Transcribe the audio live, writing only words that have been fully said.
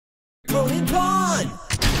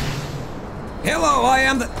Hello, I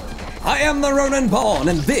am the Ronin Pawn,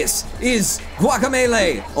 and this is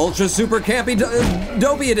Guacamelee, Ultra Super Campy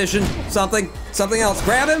Dopey Edition. Something else.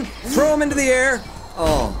 Grab him, throw him into the air.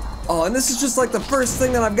 Oh, and this is just like the first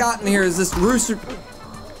thing that I've gotten here is this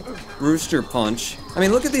Rooster Punch. I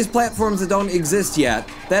mean, look at these platforms that don't exist yet.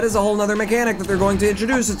 That is a whole nother mechanic that they're going to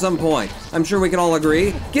introduce at some point. I'm sure we can all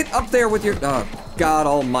agree. Get up there with your, God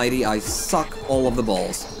almighty, I suck all of the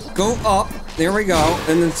balls. Go up, there we go,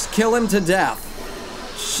 and then kill him to death.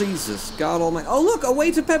 Jesus, God almighty. Oh look, a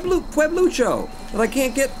way to Pueblucho that I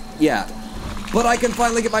can't get yet. But I can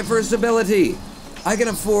finally get my first ability. I can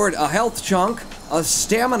afford a health chunk, a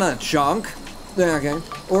stamina chunk, okay,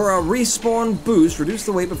 or a respawn boost. Reduce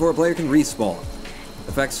the weight before a player can respawn.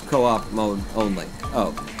 Affects co-op mode only.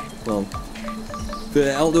 Oh, well,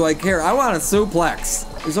 the hell do I care? I want a suplex.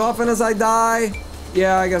 As often as I die,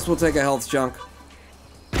 yeah, I guess we'll take a health chunk.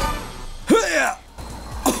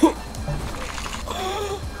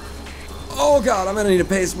 Oh God, I'm gonna need a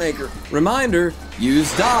pacemaker. Reminder,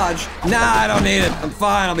 use dodge. Nah, I don't need it. I'm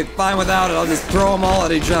fine, I'll be fine without it. I'll just throw them all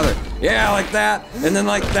at each other. Yeah, like that, and then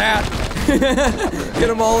like that. Get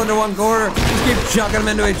them all into one corner. Just keep chucking them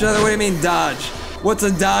into each other. What do you mean dodge? What's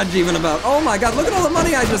a dodge even about? Oh my God, look at all the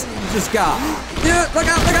money I just got. Yeah, look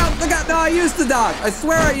out, look out, look out. No, I used the dodge. I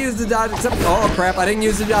swear I used the dodge, except, oh crap, I didn't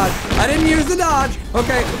use the dodge. I didn't use the dodge.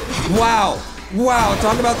 Okay, wow. Wow,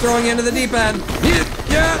 talk about throwing you into the deep end.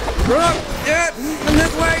 Yeah, and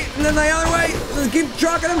this way, and then the other way. Just keep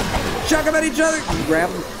chucking them at each other. Grab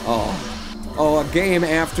them. Oh, a game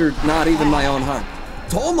after not even my own heart.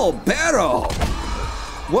 Tomo Pero.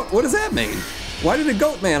 What does that mean? Why did a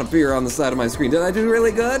goat man appear on the side of my screen? Did I do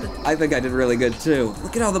really good? I think I did really good too.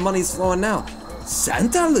 Look at how the money's flowing now.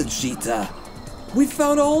 Santa Lucita. We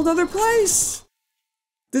found a whole other place.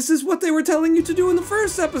 This is what they were telling you to do in the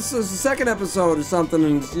first episode, the second episode or something,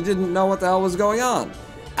 and you didn't know what the hell was going on.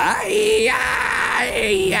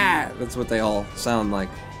 That's what they all sound like.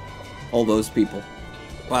 All those people.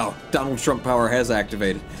 Wow, Donald Trump power has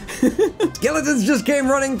activated. Skeletons just came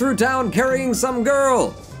running through town carrying some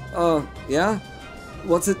girl. Yeah?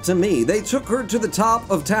 What's it to me? They took her to the top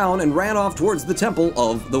of town and ran off towards the Temple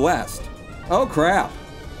of the West. Oh crap.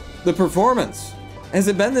 The performance. Has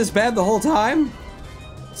it been this bad the whole time?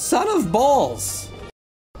 Son of balls.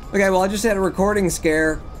 Okay, well I just had a recording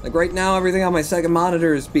scare. Like right now everything on my second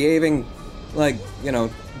monitor is behaving like, you know,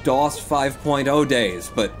 DOS 5.0 days,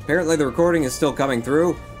 but apparently the recording is still coming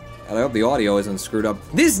through. And I hope the audio isn't screwed up.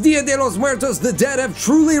 This Dia de los Muertos, the dead have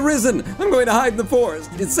truly risen. I'm going to hide in the forest.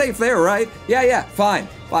 It's safe there, right? Yeah, fine.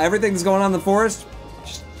 Wow, everything's going on in the forest.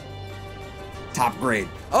 Just top grade.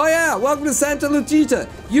 Oh yeah, welcome to Santa Lucita.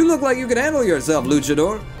 You look like you can handle yourself,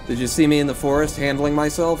 luchador. Did you see me in the forest handling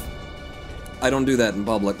myself? I don't do that in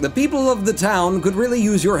public. The people of the town could really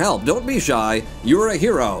use your help. Don't be shy. You're a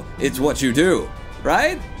hero. It's what you do.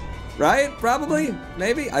 Right? Right? Probably?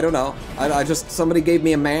 Maybe? I don't know. I just, somebody gave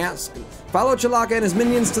me a mask. Follow Chewbacca and his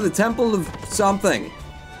minions to the temple of something.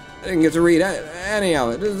 I didn't get to read any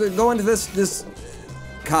of it. Go into this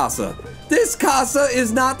casa. This casa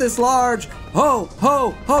is not this large. Ho,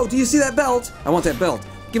 ho, ho. Do you see that belt? I want that belt.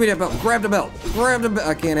 Give me that belt. Grab the belt. Grab the belt.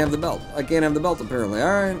 I can't have the belt. I can't have the belt apparently. All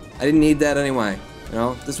right. I didn't need that anyway. You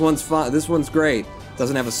know, this one's fun. This one's great.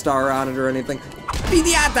 Doesn't have a star on it or anything.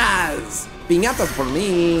 Piñatas! Piñatas for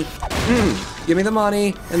me. Give me the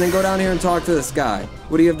money and then go down here and talk to this guy.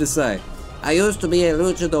 What do you have to say? I used to be a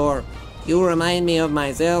luchador. You remind me of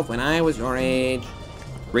myself when I was your age.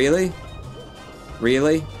 Really?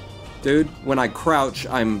 Really? Dude, when I crouch,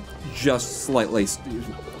 I'm just slightly...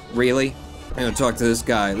 Really? I'm gonna talk to this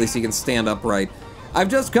guy. At least he can stand upright. I've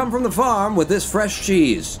just come from the farm with this fresh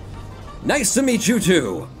cheese. Nice to meet you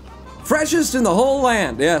too. Freshest in the whole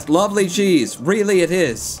land. Yes, lovely cheese. Really it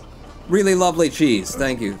is. Really lovely cheese.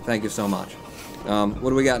 Thank you. Thank you so much. What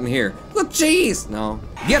do we got in here? Look, cheese! No.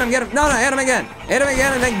 Get him, get him. No, hit him again. Hit him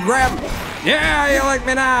again and then grab him. Yeah, you like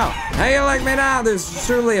me now. How you like me now? There's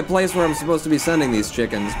surely a place where I'm supposed to be sending these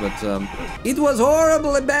chickens, but, It was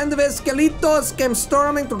horrible. A band of esquelitos came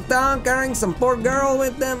storming through town carrying some poor girl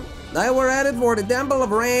with them. They were headed for the Temple of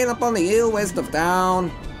Rain up on the hill west of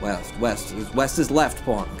town. West is left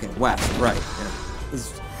pawn. Okay, west, right. Yeah.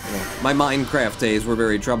 This, you know, my Minecraft days were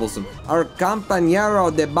very troublesome. Our compañero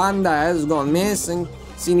de banda has gone missing.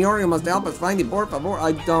 Senor, you must help us find him, por favor.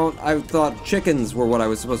 I thought chickens were what I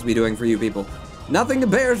was supposed to be doing for you people. Nothing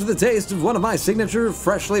compares to the taste of one of my signature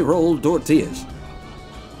freshly rolled tortillas.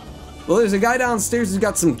 Well, there's a guy downstairs who's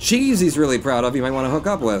got some cheese he's really proud of you might want to hook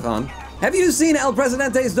up with, hon. Have you seen El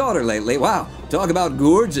Presidente's daughter lately? Wow, talk about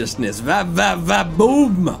gorgeousness.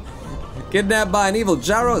 Boom! Kidnapped by an evil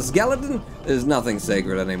gyro skeleton? There's nothing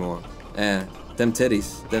sacred anymore. Them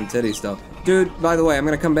titties though. Dude, by the way, I'm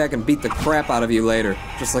gonna come back and beat the crap out of you later,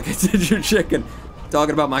 just like I did your chicken.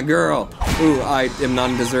 Talking about my girl, who I am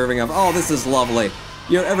undeserving of. Oh, this is lovely.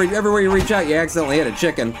 You know, everywhere you reach out, you accidentally hit a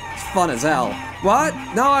chicken. It's fun as hell. What?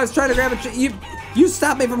 No, I was trying to grab a chicken. You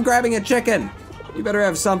stopped me from grabbing a chicken. You better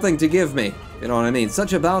have something to give me. You know what I mean?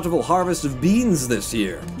 Such a bountiful harvest of beans this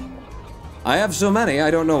year. I have so many,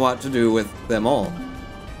 I don't know what to do with them all.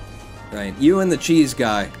 Right, you and the cheese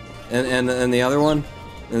guy. And the other one?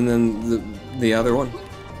 And then the other one?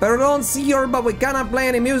 Perdón, señor, but we cannot play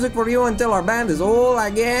any music for you until our band is all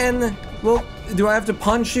again. Well, do I have to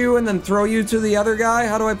punch you and then throw you to the other guy?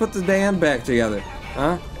 How do I put the band back together?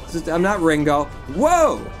 Huh? I'm not Ringo.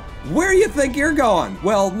 Whoa! Where do you think you're going?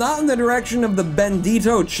 Well, not in the direction of the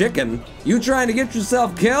Bendito chicken. You trying to get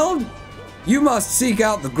yourself killed? You must seek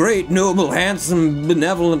out the great, noble, handsome,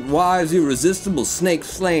 benevolent, wise, irresistible,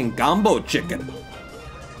 snake-slaying combo chicken.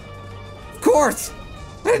 Of course!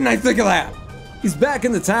 Why didn't I think of that? He's back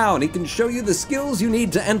in the town. He can show you the skills you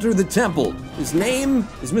need to enter the temple. His name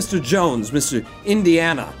is Mr. Jones, Mr.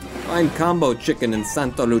 Indiana. Find combo chicken in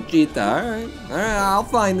Santa Lucita. All right, I'll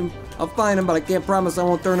find him. I'll find him, but I can't promise I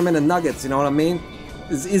won't turn him into nuggets, you know what I mean?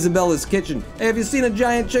 This is Isabella's kitchen. Hey, have you seen a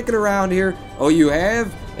giant chicken around here? Oh, you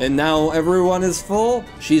have? And now everyone is full?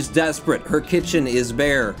 She's desperate. Her kitchen is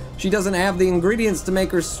bare. She doesn't have the ingredients to make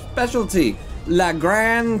her specialty. La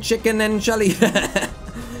Gran Chicken Enchilada.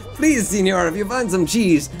 Please, senor, if you find some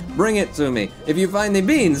cheese, bring it to me. If you find the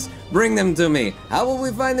beans, bring them to me. How will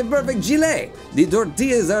we find the perfect chile? The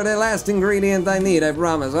tortillas are the last ingredient I need, I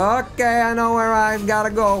promise. Okay, I know where I've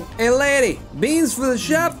gotta go. Hey, lady, beans for the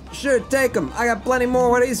chef? Sure, take them. I got plenty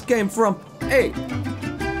more where these came from. Hey.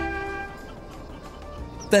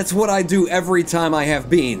 That's what I do every time I have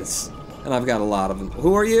beans. And I've got a lot of them.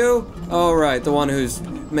 Who are you? Oh, right, the one who's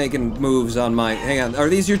making moves on my... Hang on, are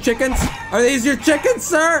these your chickens? Are these your chickens,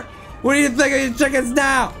 sir? What do you think of your chickens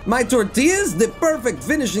now? My tortillas, the perfect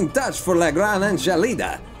finishing touch for La Gran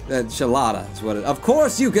Enchilada. Enchilada is what it... Of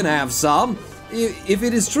course you can have some. If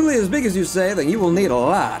it is truly as big as you say, then you will need a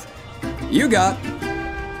lot. You got...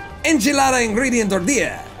 Enchilada ingredient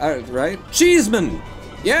tortilla, right? Cheeseman.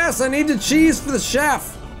 Yes, I need the cheese for the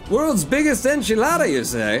chef. World's biggest enchilada, you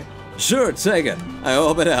say? Sure, take it. I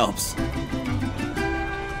hope it helps.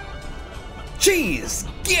 Cheese,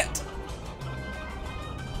 get!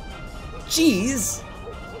 Cheese,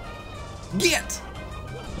 get!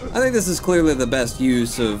 I think this is clearly the best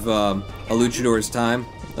use of a luchador's time,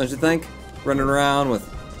 don't you think? Running around with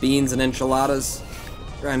beans and enchiladas,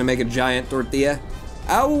 trying to make a giant tortilla.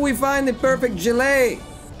 How will we find the perfect chile?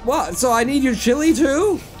 What, so I need your chili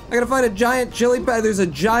too? I gotta find a giant chili pad. There's a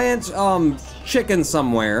giant, chicken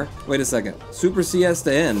somewhere. Wait a second. Super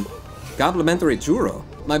Siesta Inn. Complimentary churro.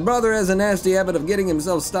 My brother has a nasty habit of getting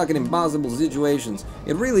himself stuck in impossible situations.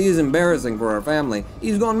 It really is embarrassing for our family.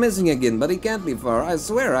 He's gone missing again, but he can't be far. I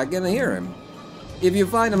swear I can hear him. If you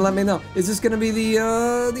find him, let me know. Is this gonna be the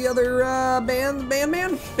other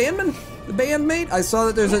bandman? The bandmate? I saw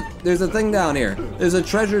that there's a thing down here. There's a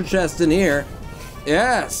treasure chest in here.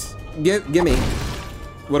 Yes. Gimme.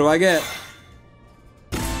 What do I get?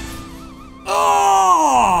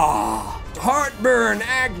 Oh! Heartburn,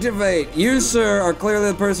 activate! You, sir, are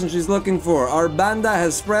clearly the person she's looking for. Our banda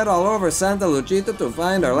has spread all over Santa Lucita to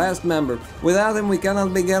find our last member. Without him, we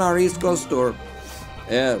cannot begin our East Coast tour.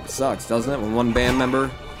 Yeah, it sucks, doesn't it? When one band member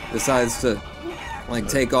decides to, like,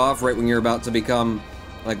 take off right when you're about to become,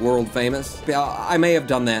 like, world famous. I may have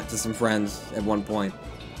done that to some friends at one point.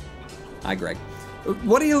 Hi, Greg.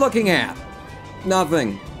 What are you looking at?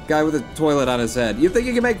 Nothing. Guy with a toilet on his head. You think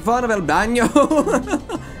you can make fun of El Baño?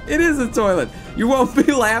 It is a toilet. You won't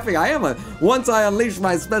be laughing. Once I unleash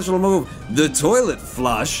my special move, the toilet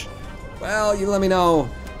flush. Well, you let me know.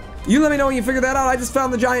 You let me know when you figure that out. I just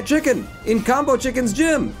found the giant chicken in Combo Chicken's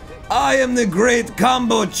gym. I am the great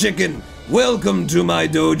Combo Chicken. Welcome to my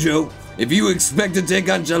dojo. If you expect to take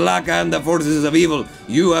on Chalaka and the forces of evil,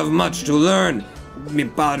 you have much to learn. Mi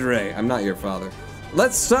padre. I'm not your father.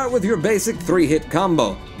 Let's start with your basic 3-hit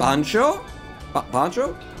combo. Pancho?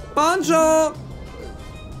 Pancho? Pancho!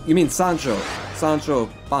 You mean Sancho. Sancho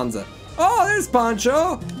Panza. Oh, there's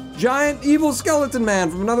Pancho! Giant evil skeleton man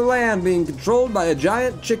from another land being controlled by a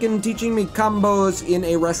giant chicken teaching me combos in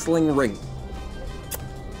a wrestling ring.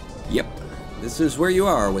 Yep, this is where you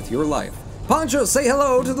are with your life. Pancho, say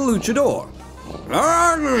hello to the luchador.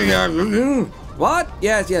 What?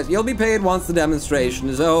 Yes, you'll be paid once the demonstration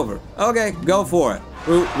is over. Okay, go for it.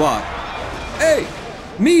 What? Hey!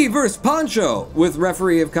 Me versus Pancho with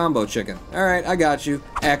referee of Combo Chicken. Alright, I got you.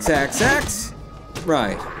 XXX.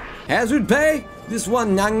 Right. Hazard pay? This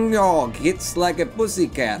one dog hits like a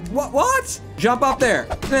pussycat. What? Jump up there.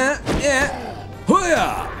 Yeah.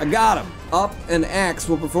 Hooyah! I got him. Up and X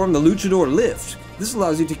will perform the luchador lift. This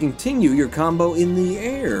allows you to continue your combo in the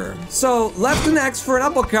air. So left and X for an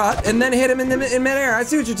uppercut, and then hit him in midair. I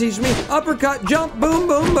see what you're teaching me. Uppercut, jump, boom,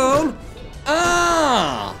 boom, boom.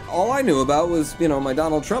 Ah! All I knew about was, my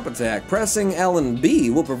Donald Trump attack. Pressing L and B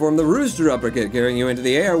will perform the rooster uppercut, carrying you into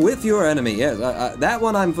the air with your enemy. Yes, that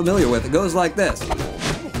one I'm familiar with. It goes like this.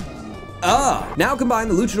 Ah! Now combine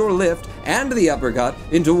the luchador lift and the uppercut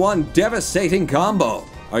into one devastating combo.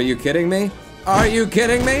 Are you kidding me? Are you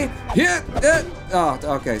kidding me? Hit it! Oh,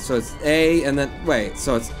 okay, so it's A, and then, wait,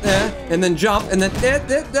 so it's and then jump, and then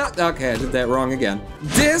okay, I did that wrong again.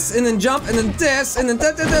 This, and then jump, and then this, and then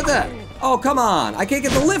da. Oh, come on, I can't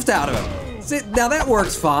get the lift out of him. See, now that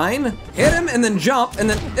works fine. Hit him, and then jump, and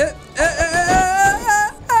then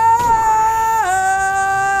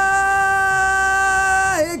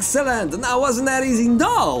excellent, and that wasn't that easy,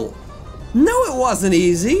 no. No, it wasn't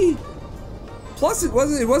easy. Plus, it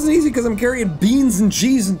wasn't easy because I'm carrying beans and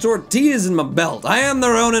cheese and tortillas in my belt. I am the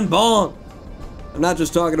Ronin Bond. I'm not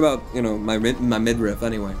just talking about, my midriff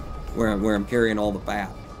anyway, where I'm carrying all the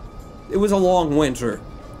fat. It was a long winter.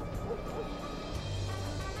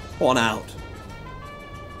 On out.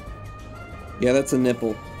 Yeah, that's a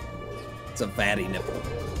nipple. It's a fatty nipple.